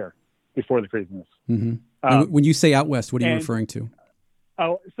in the year before the craziness. Mm-hmm. When you say out west, what are you referring to?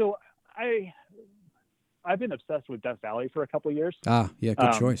 Oh, so I've been obsessed with Death Valley for a couple of years. Ah, yeah,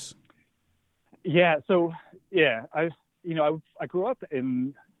 good choice. Yeah. So yeah, I grew up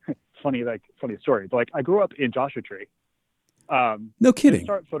in funny story, but like I grew up in Joshua Tree. No kidding.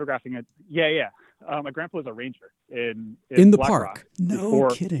 Start photographing it. Yeah. My grandpa was a ranger in the Black park. Rock. No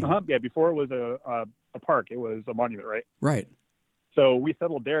kidding. Yeah, before it was a park, it was a monument, right? Right. So we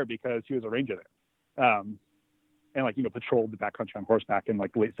settled there because he was a ranger there, and like, you know, patrolled the backcountry on horseback in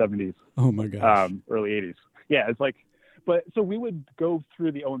like the late 70s. Oh my gosh. Early 80s. Yeah, it's like, but so we would go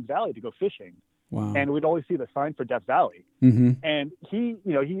through the Owens Valley to go fishing. Wow. And we'd always see the sign for Death Valley. Mm-hmm. And he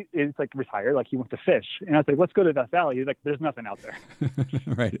is like retired, like he went to fish. And I was like, let's go to Death Valley. He's like, there's nothing out there.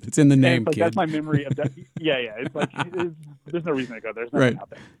 Right. It's in the name, like, kid. That's my memory of Death. Yeah. It's like, there's no reason to go. There's nothing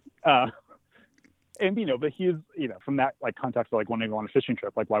out there. And, you know, but he's, you know, from that like context of like wanting to go on a fishing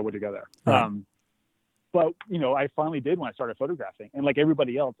trip, like why would you go there? Right. But, you know, I finally did when I started photographing. And like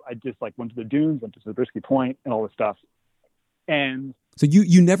everybody else, I just like went to the dunes, went to Zabriskie Point and all this stuff. And so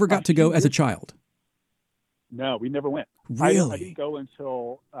you never got to go as a child? No, we never went. Really? I didn't go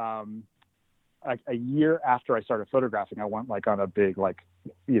until a year after I started photographing. I went like on a big, like,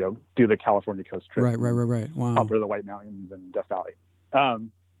 you know, do the California coast trip. Right. Wow. Up over the White Mountains and Death Valley.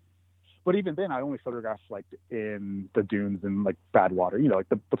 But even then, I only photographed like in the dunes and like Badwater, you know, like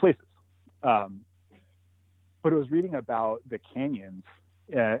the places. But it was reading about the canyons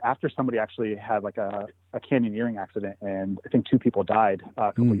after somebody actually had like a canyoneering accident, and I think 2 people died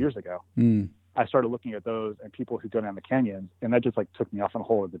a couple of years ago. I started looking at those and people who go down the canyons, and that just like took me off in a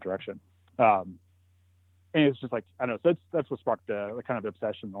whole other direction. And it's just like, I don't know, that's what sparked the kind of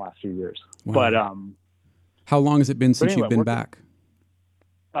obsession in the last few years. Wow. But how long has it been since you've been back?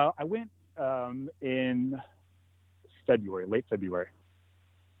 I went in February, late February.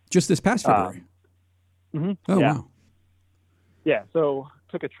 Just this past February? Mm-hmm. Oh, yeah. Wow. Yeah, so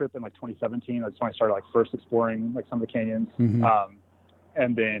took a trip in like 2017. That's when I started like first exploring like some of the canyons. Mm-hmm.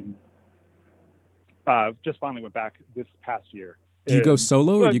 And then just finally went back this past year. Do you go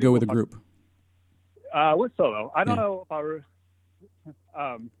solo or do you go with a group? Went solo. I don't know if I were.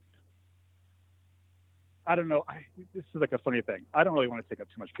 I don't know. This is like a funny thing. I don't really want to take up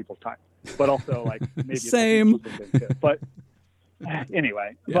too much people's time, but also like maybe same. But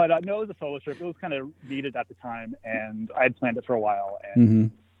anyway, no, it was a solo trip. It was kind of needed at the time, and I had planned it for a while.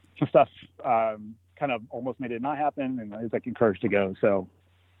 And some stuff kind of almost made it not happen, and I was like encouraged to go. So,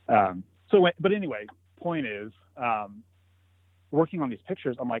 but anyway, point is, working on these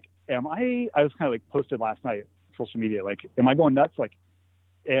pictures, I'm like, I was kind of like posted last night on social media, like, am I going nuts? Like,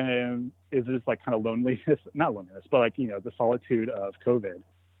 and is this like kind of loneliness, not loneliness, but like, the solitude of COVID,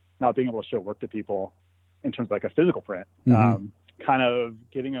 not being able to show work to people in terms of like a physical print, kind of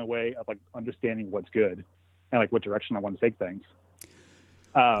getting away of like understanding what's good and like what direction I want to take things.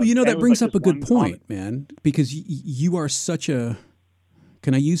 Well, that brings up a good point, man, because you are such a,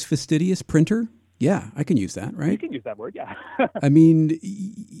 can I use fastidious printer? Yeah, I can use that, right? You can use that word, yeah. I mean,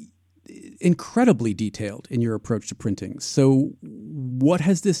 incredibly detailed in your approach to printing. So what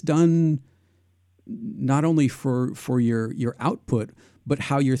has this done not only for your output, but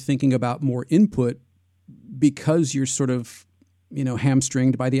how you're thinking about more input because you're sort of,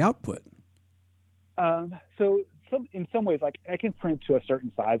 hamstringed by the output? So in some ways, like I can print to a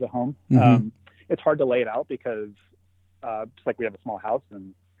certain size at home. It's hard to lay it out because just like we have a small house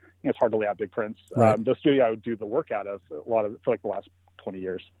and it's hard to lay out big prints. Right. The studio I would do the work out of for like the last 20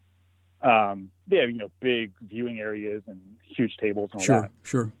 years. They have, big viewing areas and huge tables and all that.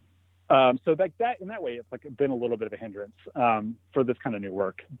 Sure. So like that, in that way, it's like been a little bit of a hindrance for this kind of new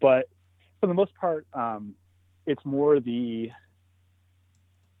work. But for the most part, it's more the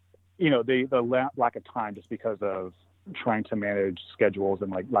lack of time just because of trying to manage schedules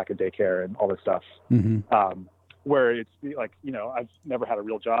and like lack of daycare and all this stuff. Where it's like, I've never had a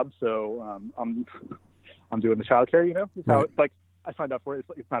real job, so I'm doing the childcare. It's how it's like I signed up for it.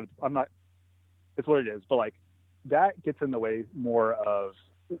 It's what it is. But like that gets in the way more of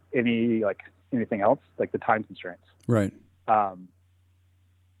anything else, like the time constraints. Right. But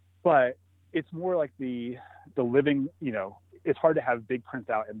it's more like the living. It's hard to have big prints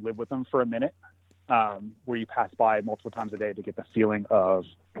out and live with them for a minute, where you pass by multiple times a day to get the feeling of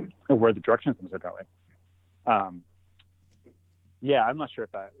where the direction things are going. I'm not sure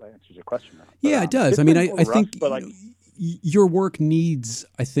if that answers your question. But, yeah, it does. I mean, I think but your work needs,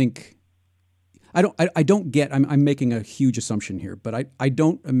 I think, I don't get, I'm making a huge assumption here, but I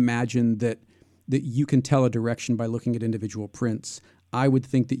don't imagine that you can tell a direction by looking at individual prints. I would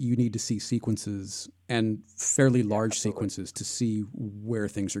think that you need to see sequences and fairly large sequences to see where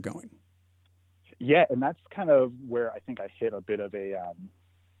things are going. Yeah. And that's kind of where I think I hit a bit of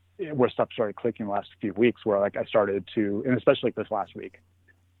where stuff started clicking the last few weeks, where like I started to, and especially like this last week,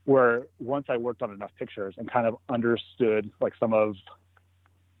 where once I worked on enough pictures and kind of understood like some of,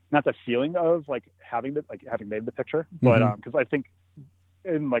 not the feeling of like having made the picture, but because I think,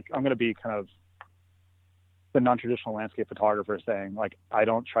 and like I'm going to be kind of the non-traditional landscape photographer saying like I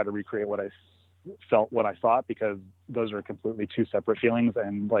don't try to recreate what I felt, what I thought, because those are completely two separate feelings,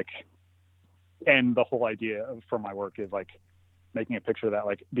 and the whole idea for my work is like making a picture that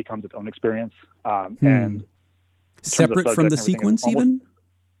like becomes its own experience, and separate from the sequence even.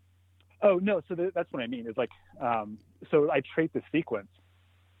 Oh no, so that's what I mean. Is like so I trait the sequence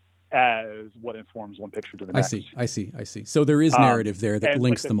as what informs one picture to the next. I see. So there is narrative there that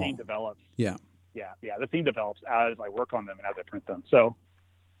links them all. The theme develops. Yeah. The theme develops as I work on them and as I print them. So,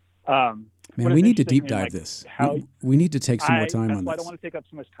 man, we need to deep dive this. We need to take some more time on this. I don't want to take up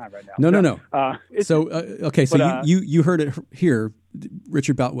so much time right now. No. Okay. So you heard it here.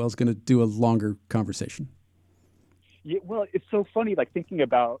 Richard Boutwell is going to do a longer conversation. Yeah, well, it's so funny, like thinking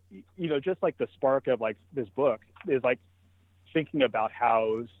about, just like the spark of like this book is like thinking about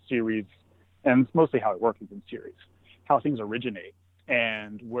how series, and it's mostly how it works in series, how things originate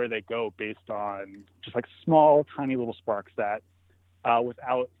and where they go based on just like small, tiny little sparks that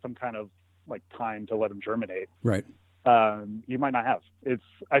without some kind of like time to let them germinate, right? You might not have.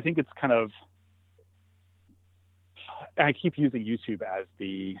 I think it's kind of, I keep using YouTube as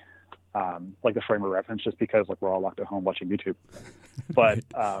the like the frame of reference, just because like we're all locked at home watching YouTube, but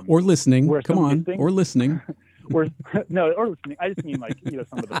or listening. Come on, or listening. or listening. I just mean like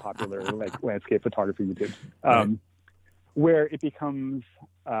some of the popular like landscape photography YouTube, where it becomes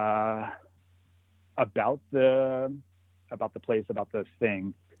about the place, about the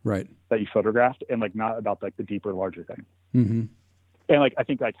thing, right, that you photographed, and like not about like the deeper, larger thing. Mm-hmm. And like I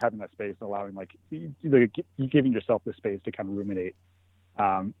think like having that space, allowing like giving yourself the space to kind of ruminate,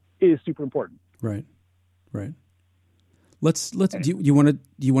 is super important. Right. Let's do you want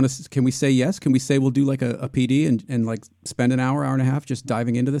to can we say yes? Can we say we'll do like a PD and like spend an hour and a half just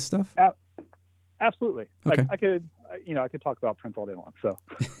diving into this stuff? Absolutely. Okay. Like I could talk about print all day long. So,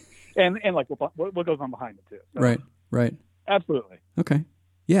 and like what goes on behind it too. So, Right. Absolutely. Okay.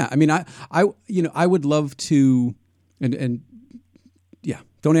 Yeah. I mean, I would love to, and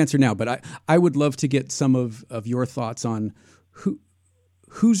don't answer now, but I would love to get some of your thoughts on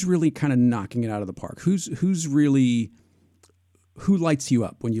who's really kind of knocking it out of the park? Who lights you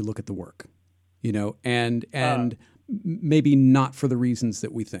up when you look at the work, you know, and maybe not for the reasons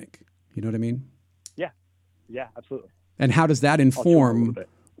that we think, you know what I mean? Yeah, absolutely. And how does that inform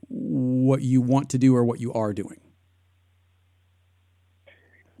what you want to do or what you are doing?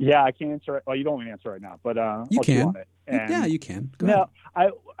 Yeah, I can't answer it. Well, you don't want me to answer right now, but you I'll can. On it. And yeah, you can. Go ahead.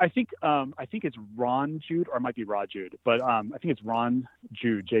 I think it's Ron Jude, or it might be Rod Jude, but I think it's Ron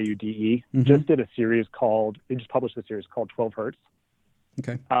Jude, Jude. Mm-hmm. Just did a series they just published a series called 12 Hertz.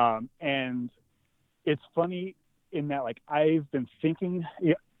 Okay. And it's funny in that, like, I've been thinking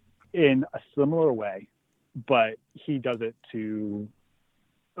in a similar way, but he does it to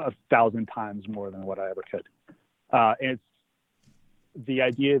 1,000 times more than what I ever could. And it's the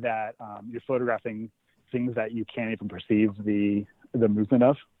idea that you're photographing things that you can't even perceive the movement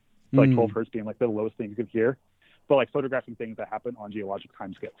of, like 12 hertz being like the lowest thing you could hear, but like photographing things that happen on geologic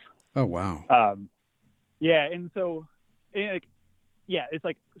timescales. Oh, wow. And so, it's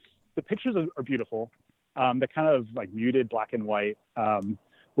like the pictures are beautiful. They're kind of like muted black and white, a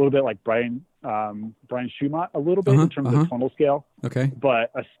little bit like Brian Schumott a little bit in terms of tonal scale. Okay.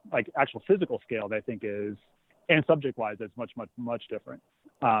 But like actual physical scale, I think is, and subject-wise, it's much, much, much different.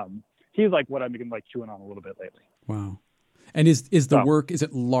 He's like what I've been like chewing on a little bit lately. Wow. And is the work, is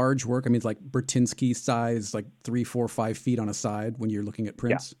it large work? I mean, it's like Bertinsky size, like 3, 4, 5 feet on a side when you're looking at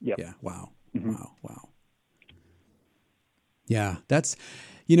prints? Yeah. Yeah. Wow. Mm-hmm. Wow. Yeah. That's,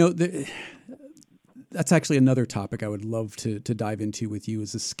 you know, that's actually another topic I would love to dive into with you,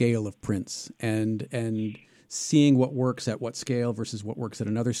 is the scale of prints and seeing what works at what scale versus what works at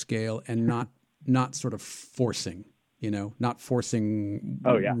another scale, and not sort of forcing, not forcing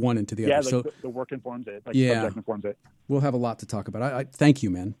one into the other. Like so the work informs it. Like subject informs it. We'll have a lot to talk about. I thank you,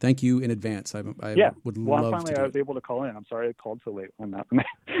 man. Thank you in advance. I would love to. I was able to call in. I'm sorry I called so late on that.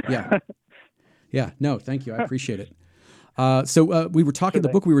 Yeah. No, thank you. I appreciate it. So we were talking. The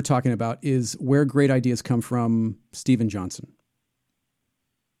book we were talking about is Where Great Ideas Come From, Steven Johnson.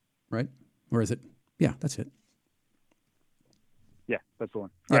 Right? Or is it? Yeah, that's it. Yeah, that's the one.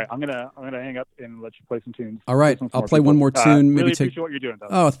 All right, I'm gonna hang up and let you play some tunes. All right, I'll play one more tune. Really appreciate what you're doing, though.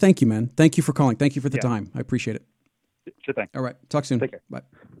 Oh, thank you, man. Thank you for calling. Thank you for the time. I appreciate it. Sure thing. All right, talk soon. Take care. Bye.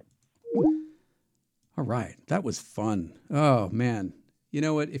 All right, that was fun. Oh man, you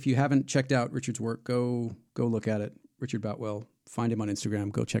know what? If you haven't checked out Richard's work, go look at it. Richard Boutwell. Find him on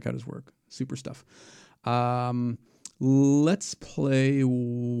Instagram. Go check out his work. Super stuff. Let's play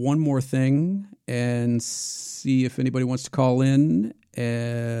one more thing and see if anybody wants to call in.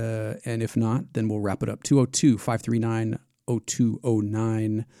 And if not, then we'll wrap it up.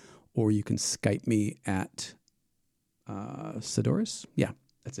 202-539-0209. Or you can Skype me at Sidoris. Yeah,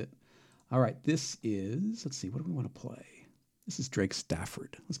 that's it. All right. This is, let's see, what do we want to play? This is Drake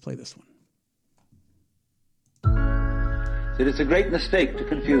Stafford. Let's play this one. That it's a great mistake to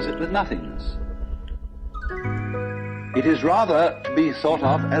confuse it with nothingness. It is rather to be thought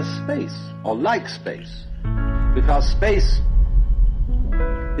of as space, or like space, because space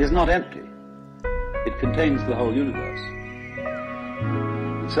is not empty. It contains the whole universe.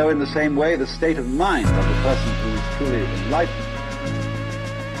 And so in the same way, the state of mind of the person who is truly enlightened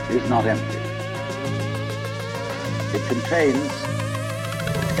is not empty. It contains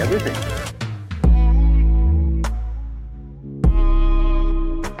everything.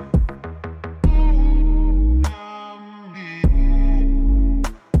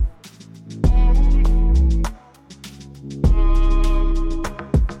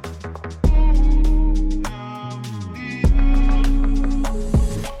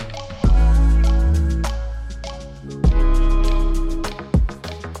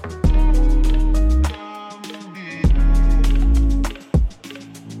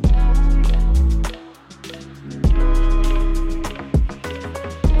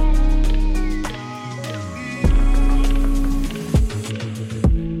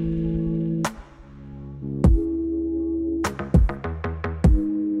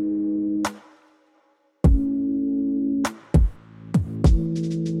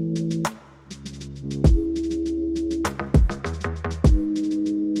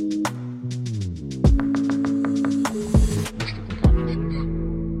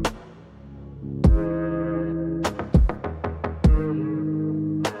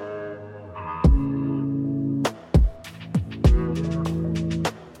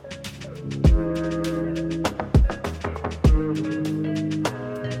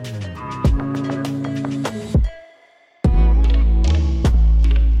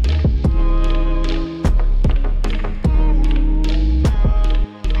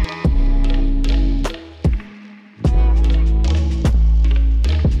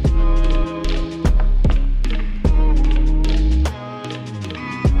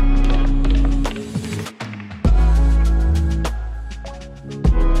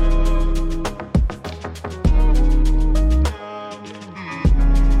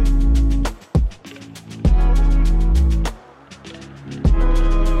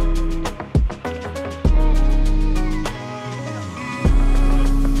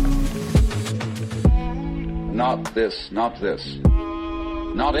 not this, not this.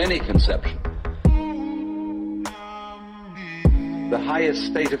 Not any conception. The highest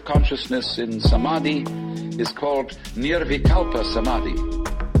state of consciousness in samadhi is called nirvikalpa samadhi,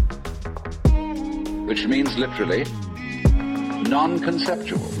 which means literally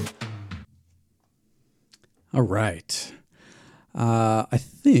non-conceptual. All right. I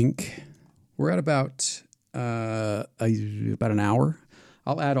think we're at about an hour.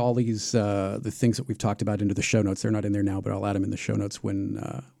 I'll add all these the things that we've talked about into the show notes. They're not in there now, but I'll add them in the show notes when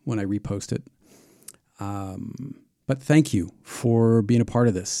I repost it. But thank you for being a part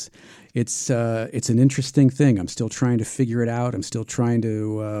of this. It's an interesting thing. I'm still trying to figure it out. I'm still trying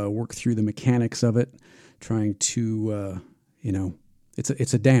to work through the mechanics of it. Trying to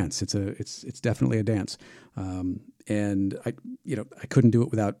it's a dance. It's definitely a dance. And I couldn't do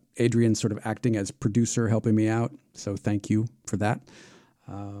it without Adrian sort of acting as producer, helping me out. So thank you for that.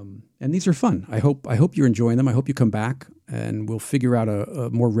 And these are fun. I hope you're enjoying them. I hope you come back and we'll figure out a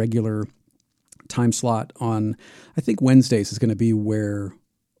more regular time slot on, I think Wednesdays is going to be where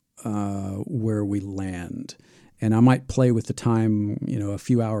we land. And I might play with the time, a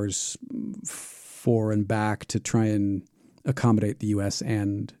few hours for and back to try and accommodate the US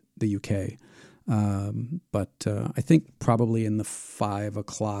and the UK. But I think probably in the 5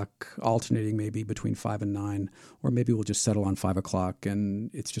 o'clock, alternating maybe between 5 and 9, or maybe we'll just settle on 5 o'clock and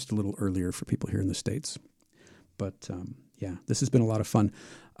it's just a little earlier for people here in the States. But yeah, this has been a lot of fun.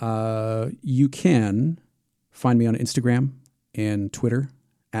 You can find me on Instagram and Twitter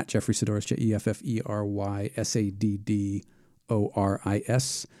at Jeffrey Saddoris, JEFFERY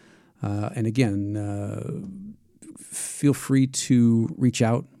SADDORIS. And again, feel free to reach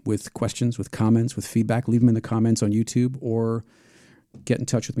out with questions, with comments, with feedback. Leave them in the comments on YouTube or get in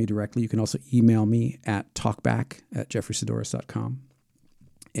touch with me directly. You can also email me at talkback@jeffreysaddoris.com.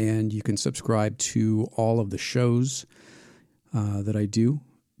 And you can subscribe to all of the shows that I do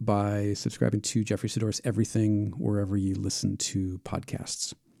by subscribing to Jeffrey Saddoris Everything wherever you listen to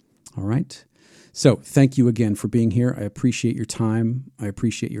podcasts. All right. So thank you again for being here. I appreciate your time. I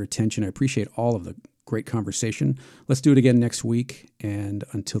appreciate your attention. I appreciate all of the great conversation. Let's do it again next week. And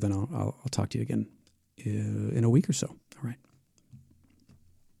until then, I'll talk to you again in a week or so.